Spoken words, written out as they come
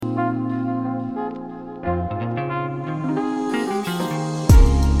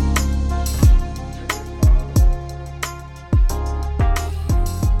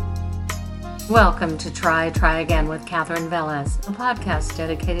Welcome to Try Again with Catherine Velez, a podcast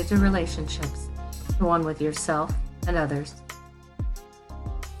dedicated to relationships, the one with yourself and others.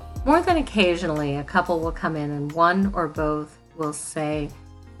 More than occasionally, a couple will come in and one or both will say,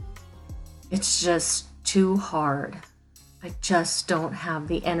 "It's just too hard. I just don't have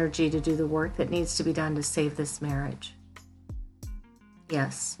the energy to do the work that needs to be done to save this marriage."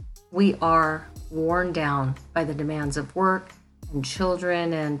 Yes, we are worn down by the demands of work and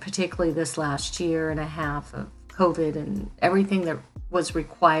children, and particularly this last year and a half of COVID and everything that was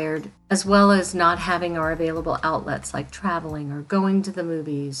required, as well as not having our available outlets like traveling or going to the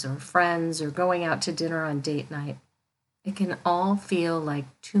movies or friends or going out to dinner on date night. It can all feel like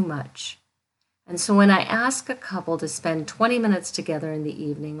too much. And so when I ask a couple to spend 20 minutes together in the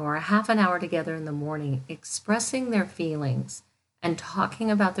evening or a half an hour together in the morning, expressing their feelings and talking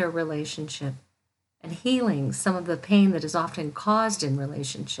about their relationship, and healing some of the pain that is often caused in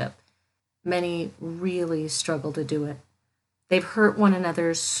relationship, many really struggle to do it. They've hurt one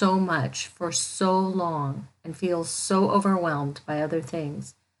another so much for so long and feel so overwhelmed by other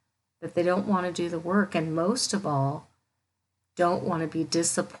things that they don't want to do the work, and most of all, don't want to be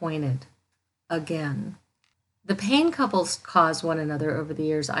disappointed again. The pain couples cause one another over the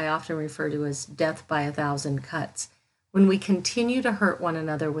years I often refer to as death by 1,000 cuts. When we continue to hurt one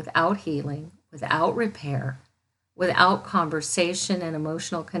another without healing, without repair, without conversation and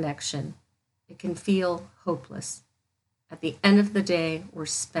emotional connection, it can feel hopeless. At the end of the day, we're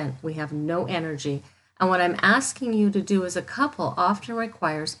spent. We have no energy. And what I'm asking you to do as a couple often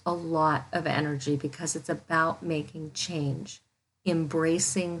requires a lot of energy because it's about making change,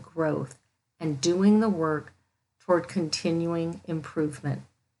 embracing growth, and doing the work toward continuing improvement.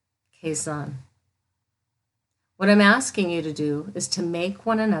 Kaizen. What I'm asking you to do is to make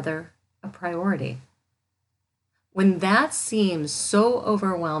one another a priority. When that seems so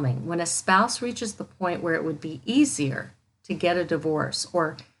overwhelming, when a spouse reaches the point where it would be easier to get a divorce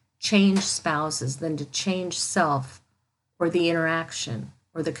or change spouses than to change self or the interaction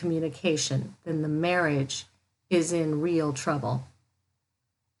or the communication, then the marriage is in real trouble.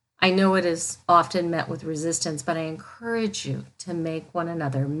 I know it is often met with resistance, but I encourage you to make one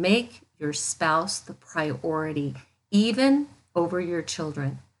another, make your spouse the priority, even over your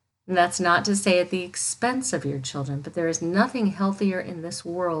children. And that's not to say at the expense of your children, but there is nothing healthier in this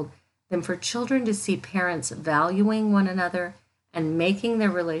world than for children to see parents valuing one another and making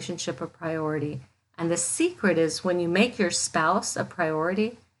their relationship a priority. And the secret is when you make your spouse a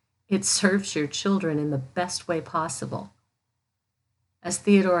priority, it serves your children in the best way possible. As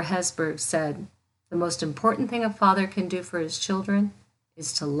Theodore Hesburgh said, the most important thing a father can do for his children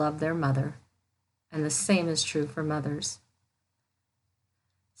is to love their mother. And the same is true for mothers.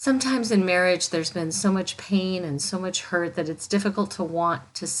 Sometimes in marriage, there's been so much pain and so much hurt that it's difficult to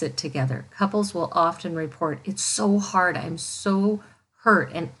want to sit together. Couples will often report, "It's so hard, I'm so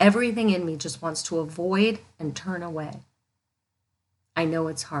hurt, and everything in me just wants to avoid and turn away." I know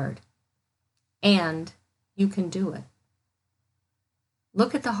it's hard, and you can do it.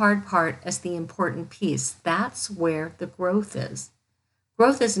 Look at the hard part as the important piece. That's where the growth is.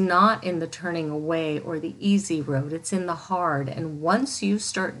 Growth is not in the turning away or the easy road. It's in the hard. And once you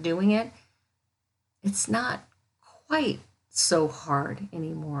start doing it, it's not quite so hard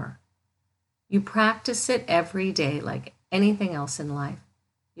anymore. You practice it every day like anything else in life.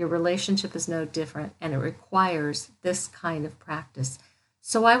 Your relationship is no different, and it requires this kind of practice.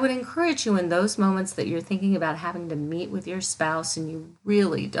 So I would encourage you in those moments that you're thinking about having to meet with your spouse and you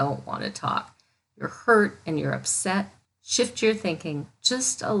really don't want to talk, you're hurt and you're upset, shift your thinking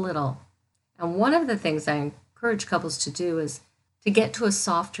just a little. And one of the things I encourage couples to do is to get to a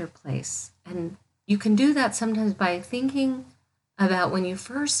softer place. And you can do that sometimes by thinking about when you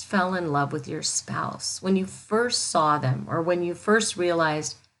first fell in love with your spouse, when you first saw them, or when you first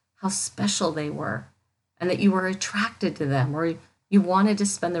realized how special they were and that you were attracted to them or you wanted to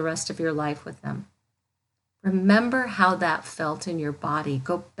spend the rest of your life with them. Remember how that felt in your body.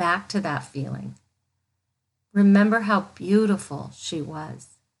 Go back to that feeling. Remember how beautiful she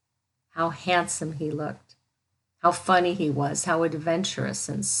was, how handsome he looked, how funny he was, how adventurous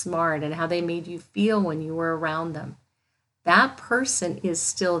and smart, and how they made you feel when you were around them. That person is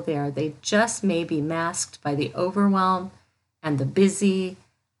still there. They just may be masked by the overwhelm and the busy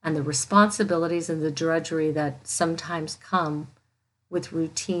and the responsibilities and the drudgery that sometimes come with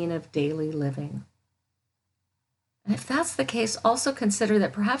routine of daily living. And if that's the case, also consider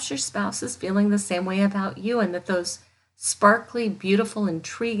that perhaps your spouse is feeling the same way about you, and that those sparkly, beautiful,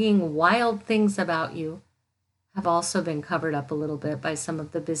 intriguing, wild things about you have also been covered up a little bit by some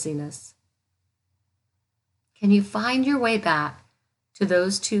of the busyness. Can you find your way back to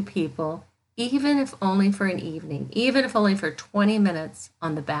those two people even if only for an evening, even if only for 20 minutes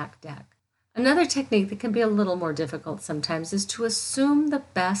on the back deck. Another technique that can be a little more difficult sometimes is to assume the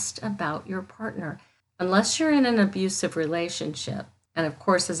best about your partner. Unless you're in an abusive relationship, and of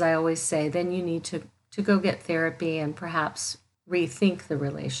course, as I always say, then you need to go get therapy and perhaps rethink the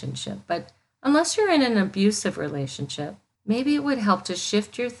relationship. But unless you're in an abusive relationship, maybe it would help to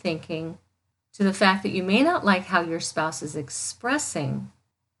shift your thinking to the fact that you may not like how your spouse is expressing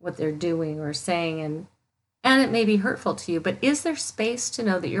what they're doing or saying, and it may be hurtful to you, but is there space to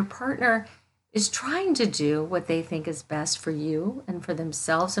know that your partner is trying to do what they think is best for you and for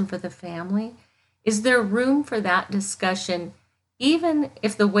themselves and for the family? Is there room for that discussion, even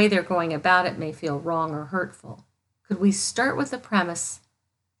if the way they're going about it may feel wrong or hurtful? Could we start with the premise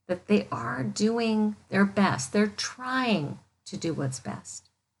that they are doing their best? They're trying to do what's best.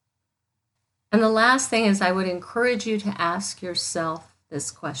 And the last thing is, I would encourage you to ask yourself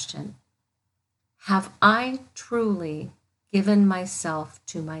this question: have I truly given myself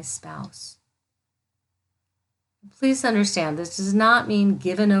to my spouse? Please understand, this does not mean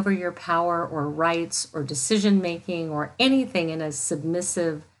given over your power or rights or decision making or anything in a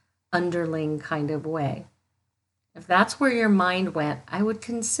submissive underling kind of way. If that's where your mind went, I would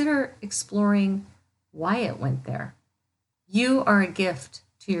consider exploring why it went there. You are a gift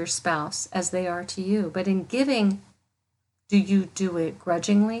to your spouse as they are to you, but in giving, do you do it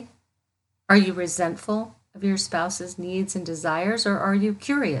grudgingly? Are you resentful of your spouse's needs and desires, or are you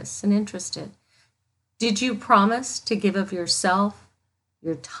curious and interested? Did you promise to give of yourself,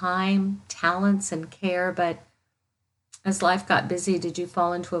 your time, talents, and care, but as life got busy, did you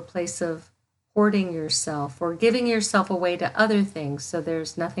fall into a place of hoarding yourself or giving yourself away to other things so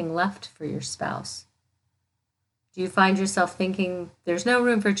there's nothing left for your spouse? Do you find yourself thinking there's no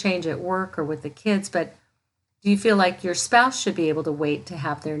room for change at work or with the kids, but do you feel like your spouse should be able to wait to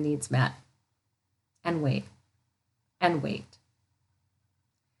have their needs met? And wait, and wait.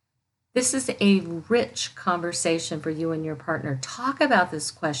 This is a rich conversation for you and your partner. Talk about this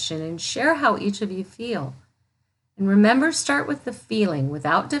question and share how each of you feel. And remember, start with the feeling,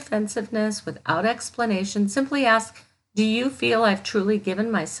 without defensiveness, without explanation. Simply ask, do you feel I've truly given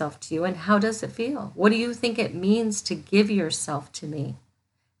myself to you, and how does it feel? What do you think it means to give yourself to me?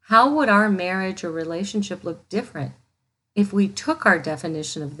 How would our marriage or relationship look different if we took our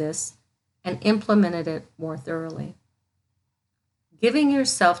definition of this and implemented it more thoroughly? Giving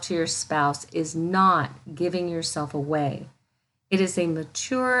yourself to your spouse is not giving yourself away. It is a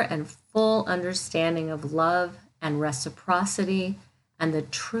mature and full understanding of love and reciprocity and the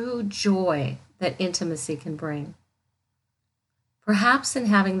true joy that intimacy can bring. Perhaps in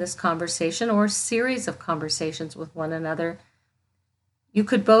having this conversation or series of conversations with one another, you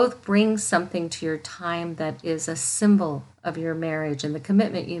could both bring something to your time that is a symbol of your marriage and the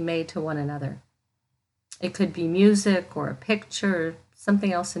commitment you made to one another. It could be music or a picture or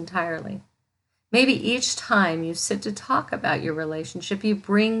something else entirely. Maybe each time you sit to talk about your relationship, you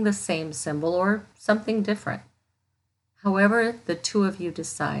bring the same symbol or something different. However the two of you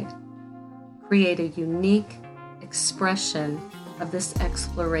decide, create a unique expression of this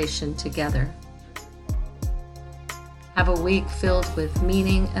exploration together. Have a week filled with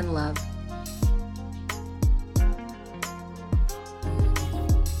meaning and love.